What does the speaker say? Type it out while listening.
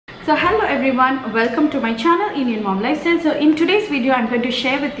So hello everyone, welcome to my channel Indian Mom Lifestyle. So in today's video I'm going to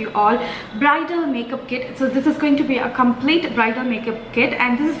share with you all bridal makeup kit. So this is going to be a complete bridal makeup kit,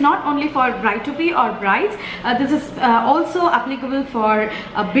 and this is not only for bride-to-be or brides. This is also applicable for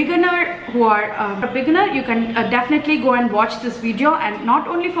a beginner who are a beginner. You can definitely go and watch this video. And not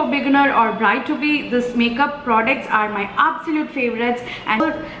only for beginner or bride-to-be, this makeup products are my absolute favorites.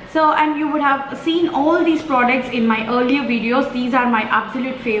 And you would have seen all these products in my earlier videos. These are my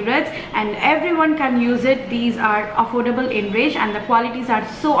absolute favorites and everyone can use it. These are affordable in range and the qualities are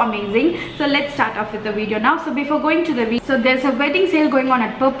so amazing. So let's start off with the video now. So before going to the video, so there's a wedding sale going on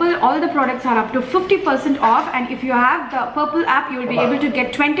at Purple. All the products are up to 50% off, and if you have the Purple app, you will be able to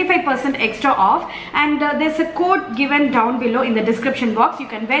get 25% extra off. And there's a code given down below in the description box. You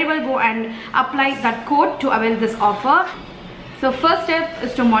can very well go and apply that code to avail this offer. So first step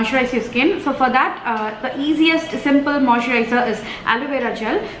is to moisturize your skin. So for that, the easiest simple moisturizer is aloe vera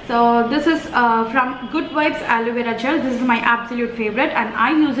gel. So this is from Good Vibes aloe vera gel. This is my absolute favorite, and I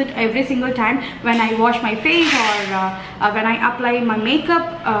use it every single time when I wash my face or when I apply my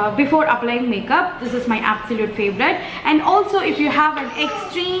makeup. Before applying makeup, this is my absolute favorite. And also, if you have an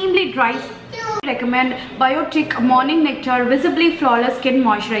extremely dry skin, recommend Biotic Morning Nectar Visibly Flawless Skin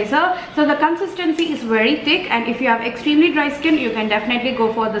Moisturizer. So the consistency is very thick, and if you have extremely dry skin, you can definitely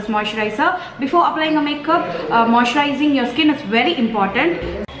go for this moisturizer. Before applying a makeup, moisturizing your skin is very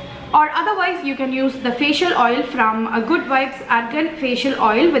important. Or otherwise, you can use the facial oil from Good Vibes Argan Facial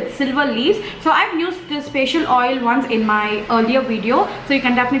Oil with silver leaves. So I've used this facial oil once in my earlier video, so you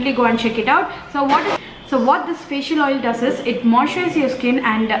can definitely go and check it out. So what this facial oil does is it moisturizes your skin,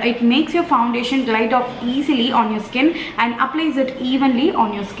 and it makes your foundation glide off easily on your skin and applies it evenly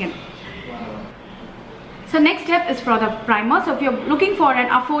on your skin. So next step is for the primer. So if you're looking for an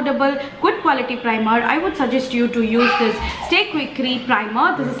affordable, good quality primer, I would suggest you to use this Stay Quickly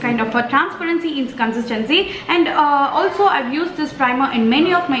primer. This is kind of a transparency in consistency, and also I've used this primer in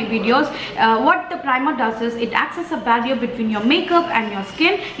many of my videos. What the primer does is it acts as a barrier between your makeup and your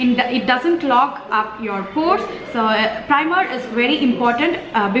skin. It doesn't clog up your pores. So primer is very important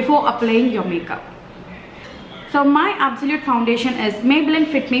before applying your makeup. So my absolute foundation is Maybelline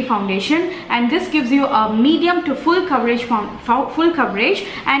Fit Me foundation, and this gives you a medium to full coverage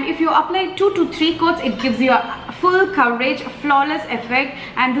and if you apply 2 to 3 coats, it gives you a full coverage flawless effect,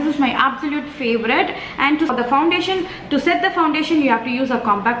 and this is my absolute favorite. And to set the foundation, you have to use a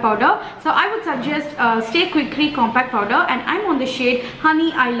compact powder. So I would suggest Stay Quickly compact powder, and I'm on the shade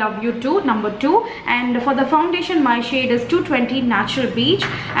Honey I Love You Too number 2. And for the foundation, my shade is 220 Natural Beach,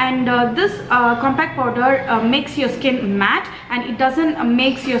 and this compact powder makes your skin matte, and it doesn't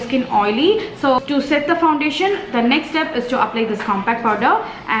makes your skin oily. So to set the foundation, the next step is to apply this compact powder,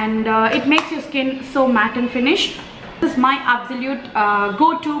 and it makes your skin so matte and finished. This is my absolute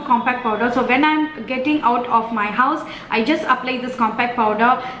go-to compact powder. So when I'm getting out of my house, I just apply this compact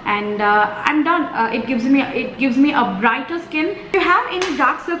powder, and I'm done. It gives me a brighter skin. If you have any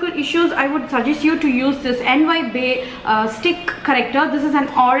dark circle issues, I would suggest you to use this NYBay stick corrector. This is an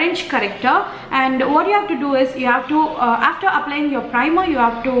orange corrector, and what you have to do is you have to after applying your primer, you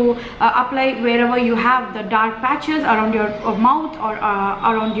have to apply wherever you have the dark patches around your mouth or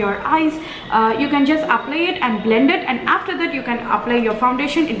around your eyes. You can just apply it and blend it, and after that you can apply your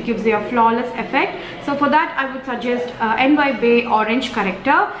foundation. It gives you a flawless effect. So for that, I would suggest NYBay orange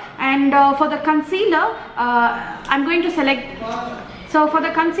corrector. And for the concealer, I'm going to select. So for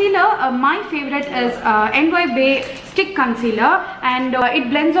the concealer, my favorite is NYBay stick concealer, and it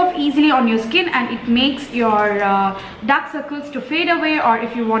blends off easily on your skin, and it makes your dark circles to fade away. Or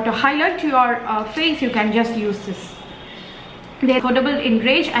if you want to highlight your face, you can just use this. They're affordable in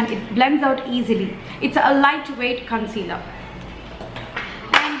range, and it blends out easily. It's a lightweight concealer.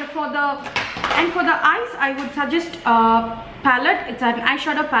 And for the eyes, I would suggest palette. It's an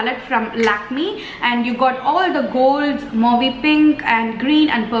eyeshadow palette from Lakme, and you got all the golds, mauve pink and green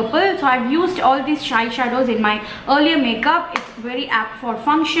and purple. So I've used all these eyeshadows in my earlier makeup. It's very apt for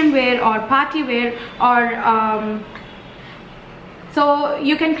function wear or party wear, or so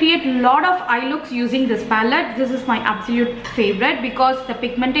you can create a lot of eye looks using this palette. This is my absolute favorite because the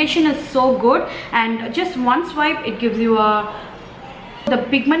pigmentation is so good, and just one swipe it gives you the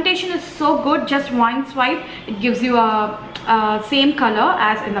pigmentation is so good. Just one swipe it gives you a same color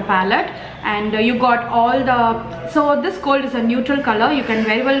as in the palette, and you got all the. So this gold is a neutral color. You can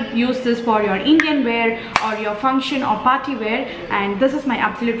very well use this for your Indian wear or your function or party wear, and this is my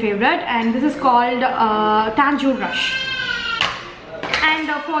absolute favorite, and this is called Tanjore Rush. And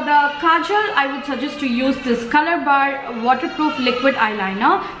for the kajal, I would suggest to use this Color Bar waterproof liquid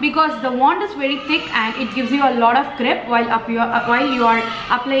eyeliner, because the wand is very thick and it gives you a lot of grip while you are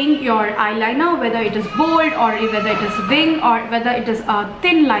applying your eyeliner, whether it is bold or whether it is wing or whether it is a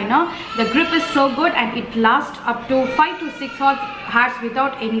thin liner. The grip is so good and it lasts up to 5 to 6 hours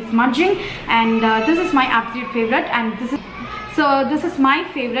without any smudging, and this is my absolute favorite. And this is my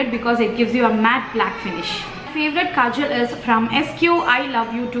favorite because it gives you a matte black finish. Favorite kajal is from SQ I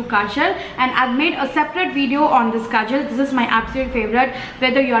Love You Too Kajal, and I've made a separate video on this kajal. This is my absolute favorite.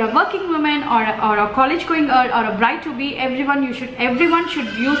 Whether you are a working woman or a college going girl or a bride to be, everyone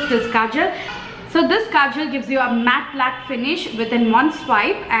should use this kajal. So this kajal gives you a matte black finish within one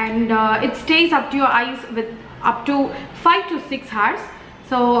swipe, and it stays up to your eyes with up to 5 to 6 hours.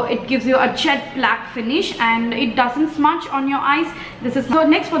 So it gives you a jet black finish and it doesn't smudge on your eyes. So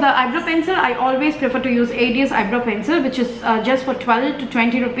next, for the eyebrow pencil, I always prefer to use ADS eyebrow pencil, which is just for 12 to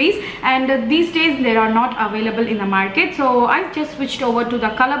 20 rupees, and these days they are not available in the market. So I just switched over to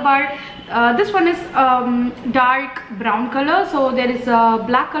the Color Bar. This one is dark brown color, so there is a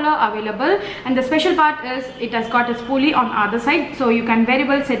black color available, and the special part is it has got a spoolie on the other side, so you can very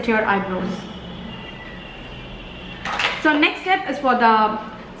well set your eyebrows. So next step is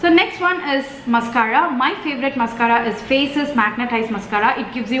next one is mascara. My favorite mascara is Faces Magnetized Mascara.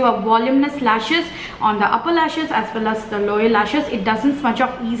 It gives you a voluminous lashes on the upper lashes as well as the lower lashes. It doesn't smudge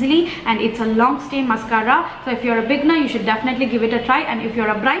off easily and it's a long stay mascara. So if you're a beginner, you should definitely give it a try. And if you're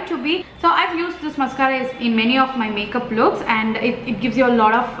a bride to be, so I've used this mascara in many of my makeup looks, and it gives you a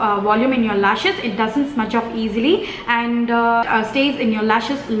lot of volume in your lashes. It doesn't smudge off easily and stays in your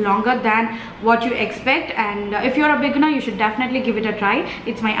lashes longer than what you expect. And if you're a beginner, you should definitely give it a try.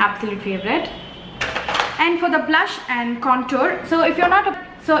 It's my absolute favorite. And for the blush and contour, so if you're not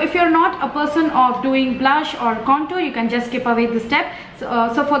a person of doing blush or contour, you can just skip away this step.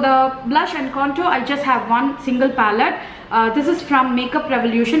 So for the blush and contour, I just have one single palette. This is from Makeup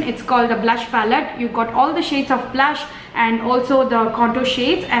Revolution. It's called the blush palette. You've got all the shades of blush and also the contour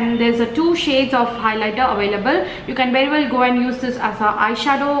shades, and there's a 2 shades of highlighter available. You can very well go and use this as a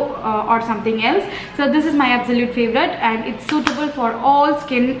eyeshadow or something else. So this is my absolute favorite, and it's suitable for all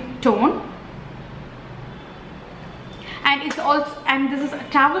skin tone. And this is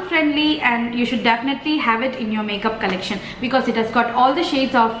travel friendly, and you should definitely have it in your makeup collection because it has got all the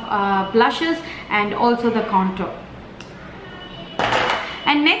shades of blushes and also the contour.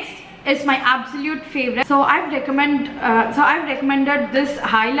 And next is my absolute favorite. So I've recommended this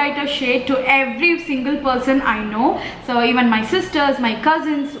highlighter shade to every single person I know. So even my sisters, my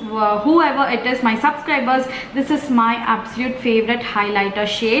cousins, whoever it is, my subscribers, this is my absolute favorite highlighter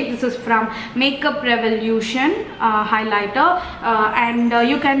shade. This is from Makeup Revolution highlighter, and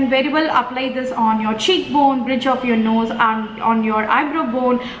you can very well apply this on your cheekbone, bridge of your nose, and on your eyebrow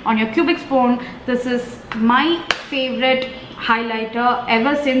bone, on your cubic bone. This is my favorite highlighter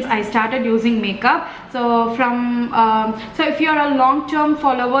ever since I started using makeup. So so if you're a long-term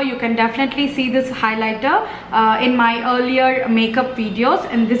follower, you can definitely see this highlighter in my earlier makeup videos,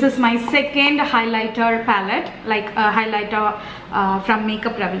 and this is my second highlighter palette, like a highlighter from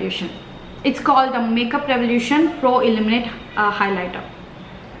Makeup Revolution. It's called the Makeup Revolution Pro Illuminate Highlighter.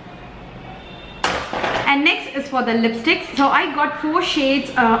 And next is for the lipsticks. So I got 4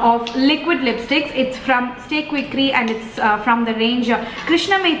 shades of liquid lipsticks. It's from Stay Quickly, and it's from the range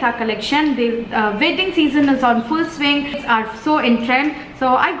Krishna Mehta collection. The wedding season is on full swing. It's are so in trend. So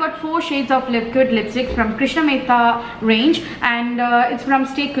I got 4 shades of liquid lipsticks from Krishna Mehta range, and it's from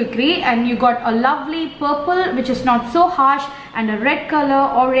Stay Quickly. And you got a lovely purple, which is not so harsh, and a red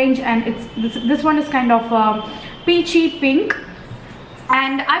color, orange, and this one is kind of peachy pink.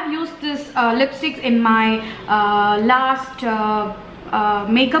 And I've used this lipsticks in my last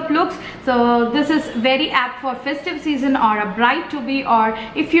makeup looks. So this is very apt for festive season or a bride to be, or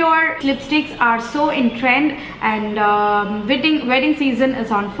if your lipsticks are so in trend and wedding season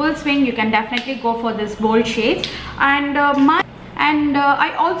is on full swing, you can definitely go for this bold shades. And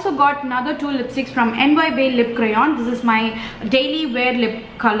I also got another 2 lipsticks from NY Bay Lip Crayon. This is my daily wear lip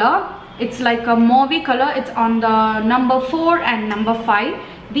color. It's like a mauve color. It's on the number 4 and number 5.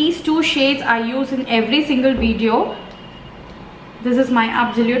 These 2 shades I use in every single video. This is my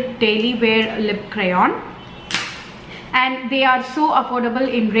absolute daily wear lip crayon, and they are so affordable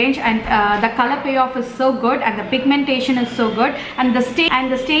in range, and the color payoff is so good, and the pigmentation is so good, and the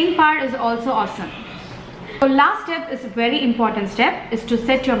staying power is also awesome. So last step is a very important step, is to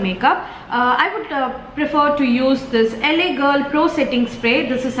set your makeup. I would prefer to use this LA Girl Pro Setting Spray.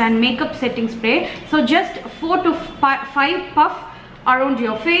 This is a makeup setting spray. So just 4 to 5 puff around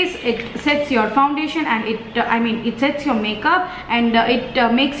your face, it sets your foundation, and it sets your makeup, and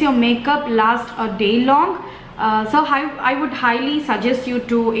it makes your makeup last a day long. So I would highly suggest you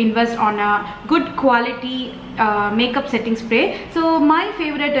to invest on a good quality makeup setting spray. So my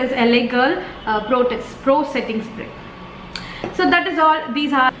favorite is LA Girl Pro Setting Spray. So that is all.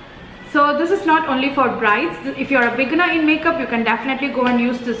 These are. So this is not only for brides. If you're a beginner in makeup, you can definitely go and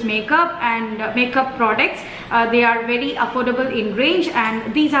use this makeup and makeup products. They are very affordable in range,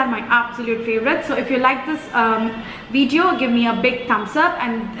 and these are my absolute favorites. So if you like this video, give me a big thumbs up.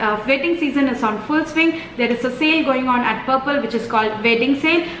 And wedding season is on full swing. There is a sale going on at Purple, which is called Wedding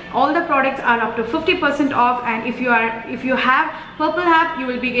Sale. All the products are up to 50% off, and if you have Purple app, you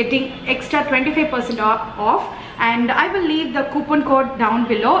will be getting extra 25% off. And I will leave the coupon code down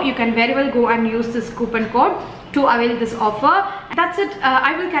below. You can very well go and use this coupon code to avail this offer. That's it.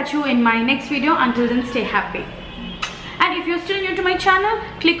 I will catch you in my next video. Until then, stay happy. And if you're still new to my channel,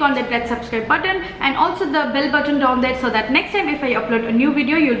 click on that red subscribe button and also the bell button down there, so that next time if I upload a new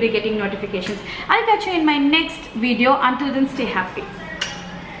video, you'll be getting notifications. I'll catch you in my next video. Until then, stay happy.